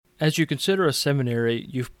As you consider a seminary,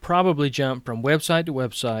 you've probably jumped from website to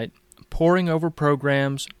website, poring over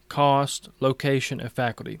programs, cost, location, and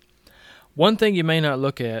faculty. One thing you may not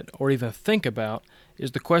look at or even think about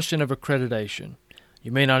is the question of accreditation.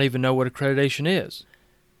 You may not even know what accreditation is.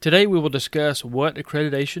 Today we will discuss what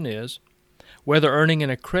accreditation is, whether earning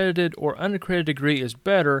an accredited or unaccredited degree is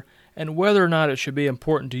better, and whether or not it should be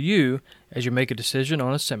important to you as you make a decision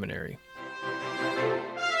on a seminary.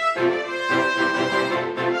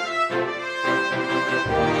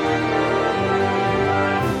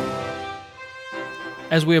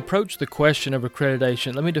 As we approach the question of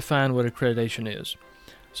accreditation, let me define what accreditation is.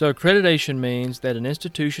 So accreditation means that an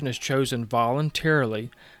institution is chosen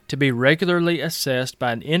voluntarily to be regularly assessed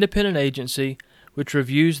by an independent agency which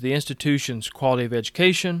reviews the institution's quality of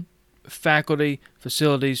education, faculty,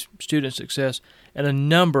 facilities, student success, and a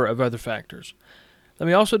number of other factors. Let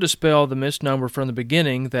me also dispel the misnomer from the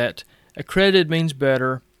beginning that accredited means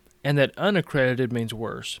better and that unaccredited means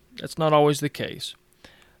worse. That's not always the case.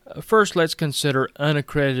 First, let's consider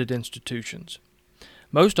unaccredited institutions.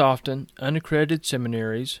 Most often, unaccredited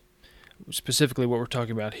seminaries, specifically what we're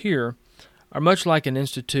talking about here, are much like an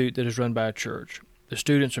institute that is run by a church. The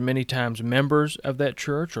students are many times members of that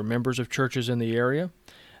church or members of churches in the area.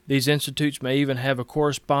 These institutes may even have a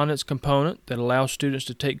correspondence component that allows students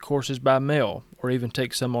to take courses by mail or even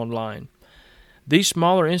take some online. These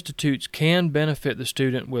smaller institutes can benefit the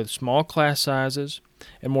student with small class sizes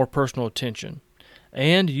and more personal attention.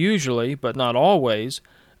 And usually, but not always,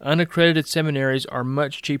 unaccredited seminaries are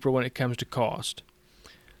much cheaper when it comes to cost.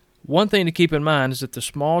 One thing to keep in mind is that the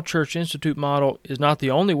small church institute model is not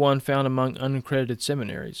the only one found among unaccredited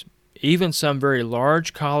seminaries. Even some very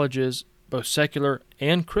large colleges, both secular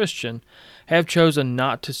and Christian, have chosen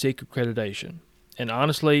not to seek accreditation. And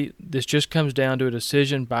honestly, this just comes down to a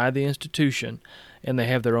decision by the institution, and they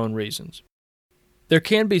have their own reasons. There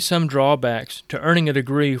can be some drawbacks to earning a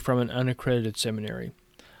degree from an unaccredited seminary.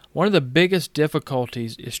 One of the biggest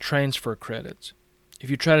difficulties is transfer credits. If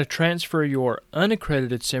you try to transfer your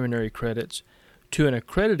unaccredited seminary credits to an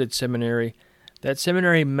accredited seminary, that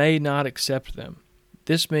seminary may not accept them.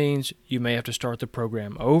 This means you may have to start the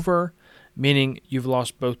program over, meaning you've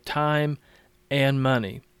lost both time and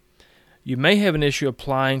money. You may have an issue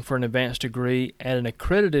applying for an advanced degree at an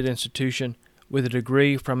accredited institution with a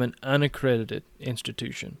degree from an unaccredited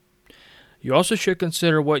institution. You also should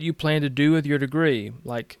consider what you plan to do with your degree,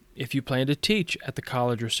 like if you plan to teach at the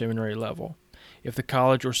college or seminary level. If the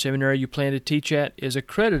college or seminary you plan to teach at is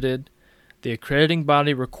accredited, the accrediting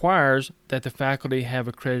body requires that the faculty have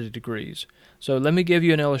accredited degrees. So let me give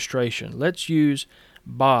you an illustration. Let's use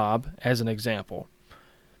Bob as an example.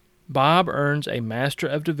 Bob earns a Master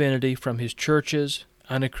of Divinity from his church's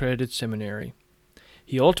unaccredited seminary.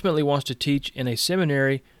 He ultimately wants to teach in a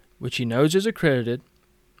seminary which he knows is accredited,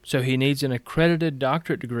 so he needs an accredited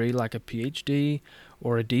doctorate degree like a PhD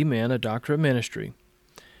or a DMin, a Doctor of Ministry.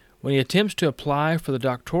 When he attempts to apply for the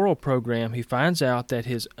doctoral program, he finds out that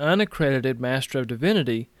his unaccredited Master of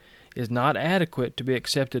Divinity is not adequate to be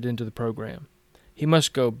accepted into the program. He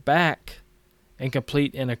must go back and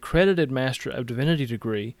complete an accredited Master of Divinity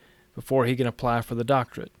degree before he can apply for the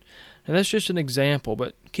doctorate. Now that's just an example,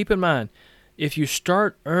 but keep in mind, if you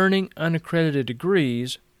start earning unaccredited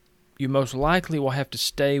degrees, you most likely will have to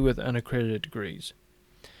stay with unaccredited degrees.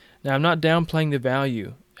 Now, I'm not downplaying the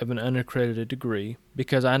value of an unaccredited degree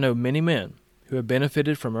because I know many men who have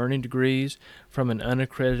benefited from earning degrees from an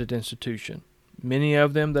unaccredited institution. Many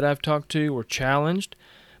of them that I've talked to were challenged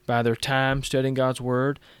by their time studying God's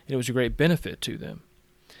Word, and it was a great benefit to them.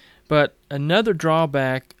 But another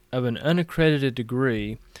drawback of an unaccredited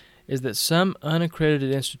degree is that some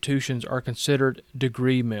unaccredited institutions are considered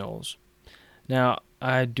degree mills. Now,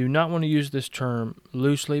 I do not want to use this term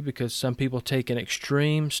loosely because some people take an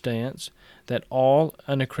extreme stance that all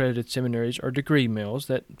unaccredited seminaries are degree mills.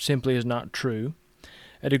 That simply is not true.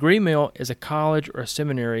 A degree mill is a college or a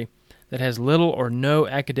seminary that has little or no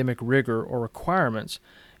academic rigor or requirements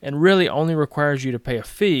and really only requires you to pay a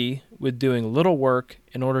fee with doing little work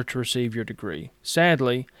in order to receive your degree.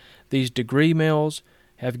 Sadly, these degree mills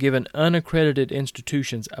have given unaccredited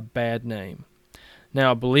institutions a bad name.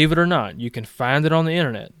 Now, believe it or not, you can find it on the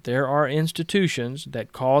internet. There are institutions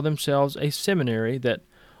that call themselves a seminary that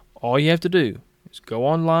all you have to do is go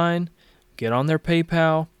online, get on their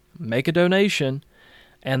PayPal, make a donation,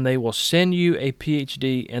 and they will send you a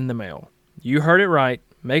PhD in the mail. You heard it right.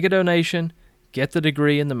 Make a donation, get the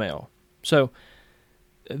degree in the mail. So,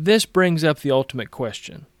 this brings up the ultimate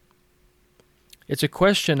question. It's a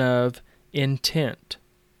question of intent.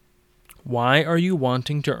 Why are you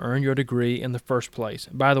wanting to earn your degree in the first place?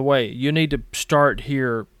 By the way, you need to start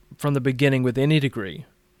here from the beginning with any degree.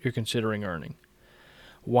 you're considering earning.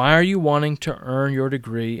 Why are you wanting to earn your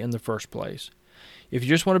degree in the first place? If you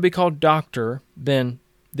just want to be called doctor, then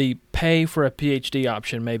the pay for a PhD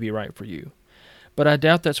option may be right for you. But I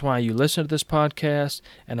doubt that's why you listen to this podcast,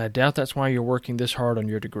 and I doubt that's why you're working this hard on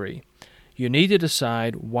your degree. You need to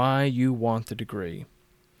decide why you want the degree.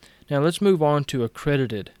 Now let's move on to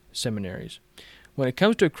accredited seminaries. When it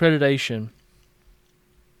comes to accreditation,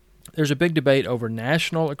 there's a big debate over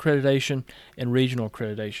national accreditation and regional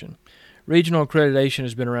accreditation. Regional accreditation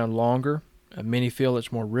has been around longer. Many feel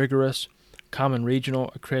it's more rigorous. Common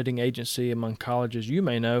regional accrediting agency among colleges you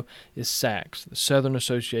may know is SACS, the Southern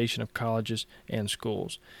Association of Colleges and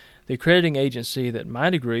Schools. The accrediting agency that my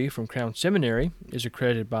degree from Crown Seminary is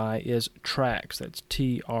accredited by is TRACS, that's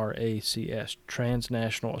TRACS,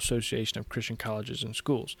 Transnational Association of Christian Colleges and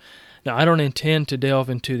Schools. Now, I don't intend to delve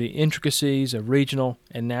into the intricacies of regional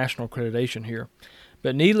and national accreditation here,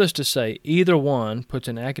 but needless to say, either one puts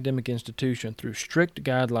an academic institution through strict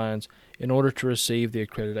guidelines in order to receive the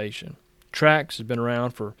accreditation. TRACS has been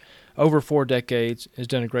around for over 4 decades, has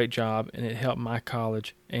done a great job, and it helped my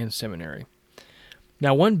college and seminary.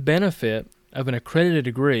 Now, one benefit of an accredited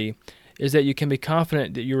degree is that you can be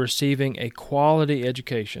confident that you're receiving a quality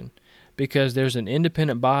education because there's an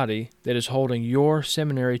independent body that is holding your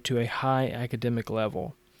seminary to a high academic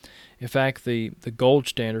level. In fact, the gold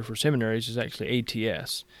standard for seminaries is actually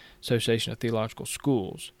ATS, Association of Theological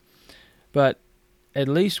Schools. But at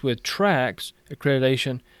least with TRACS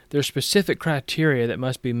accreditation, there are specific criteria that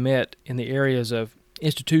must be met in the areas of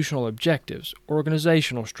institutional objectives,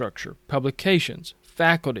 organizational structure, publications,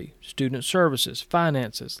 faculty, student services,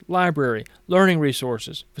 finances, library, learning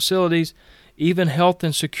resources, facilities, even health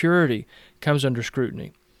and security comes under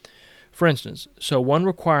scrutiny. For instance, so one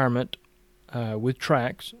requirement with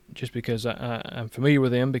TRACS, just because I'm familiar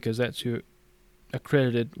with them because that's who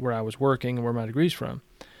accredited where I was working and where my degree's from,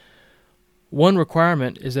 one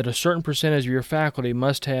requirement is that a certain percentage of your faculty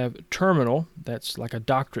must have terminal, that's like a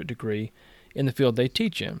doctorate degree, in the field they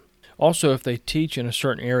teach in. Also, if they teach in a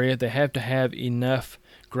certain area, they have to have enough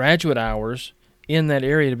graduate hours in that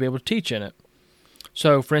area to be able to teach in it.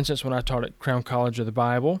 So, for instance, when I taught at Crown College of the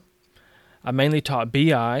Bible, I mainly taught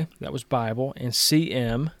BI, that was Bible, and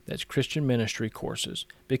CM, that's Christian Ministry courses,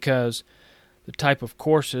 because the type of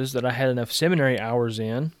courses that I had enough seminary hours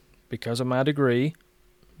in, because of my degree,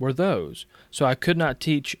 were those. So I could not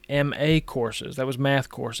teach MA courses, that was math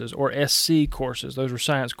courses, or SC courses, those were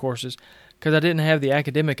science courses, because I didn't have the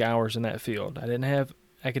academic hours in that field. I didn't have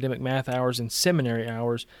academic math hours and seminary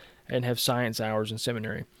hours. I didn't have science hours in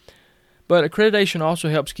seminary. But accreditation also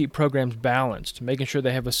helps keep programs balanced, making sure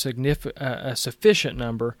they have a sufficient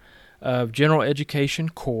number of general education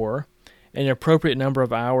core and an appropriate number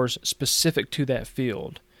of hours specific to that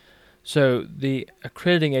field. So the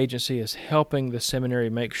accrediting agency is helping the seminary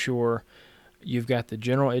make sure you've got the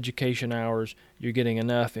general education hours, you're getting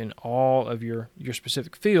enough in all of your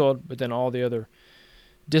specific field, but then all the other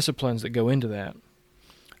disciplines that go into that.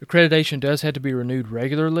 Accreditation does have to be renewed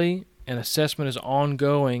regularly, and assessment is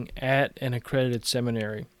ongoing at an accredited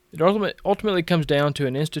seminary. It ultimately comes down to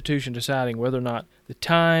an institution deciding whether or not the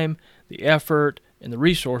time, the effort, and the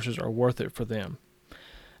resources are worth it for them.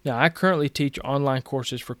 Now, I currently teach online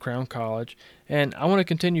courses for Crown College, and I want to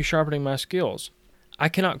continue sharpening my skills. I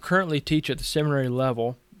cannot currently teach at the seminary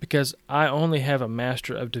level because I only have a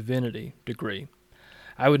Master of Divinity degree.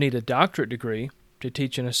 I would need a doctorate degree to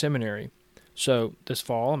teach in a seminary. So this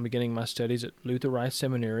fall, I'm beginning my studies at Luther Rice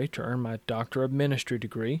Seminary to earn my Doctor of Ministry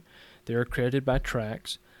degree. They're accredited by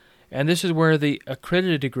TRACS. And this is where the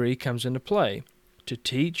accredited degree comes into play. To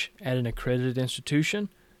teach at an accredited institution,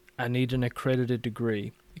 I need an accredited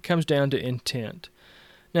degree. It comes down to intent.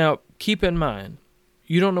 Now, keep in mind,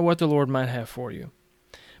 you don't know what the Lord might have for you.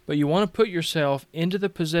 But you want to put yourself into the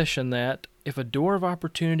position that if a door of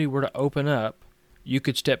opportunity were to open up, you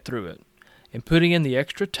could step through it. And putting in the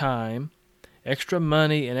extra time, extra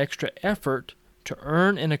money, and extra effort to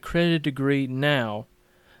earn an accredited degree now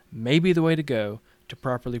may be the way to go to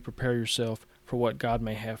properly prepare yourself for what God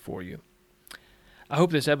may have for you. I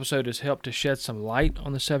hope this episode has helped to shed some light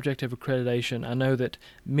on the subject of accreditation. I know that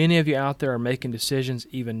many of you out there are making decisions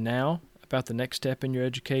even now about the next step in your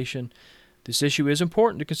education. This issue is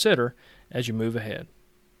important to consider as you move ahead.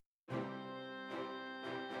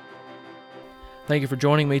 Thank you for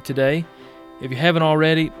joining me today. If you haven't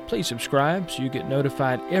already, please subscribe so you get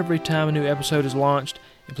notified every time a new episode is launched,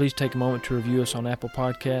 and please take a moment to review us on Apple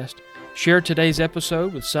Podcast. Share today's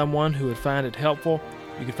episode with someone who would find it helpful.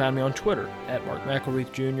 You can find me on Twitter at Mark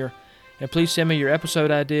McElreath Jr. And please send me your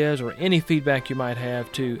episode ideas or any feedback you might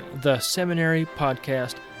have to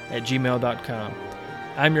theseminarypodcast@gmail.com.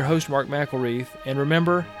 I'm your host, Mark McElreath, and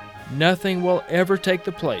remember, nothing will ever take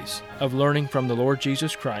the place of learning from the Lord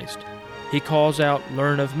Jesus Christ. He calls out,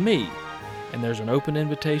 "Learn of me," and there's an open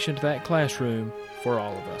invitation to that classroom for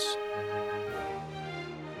all of us.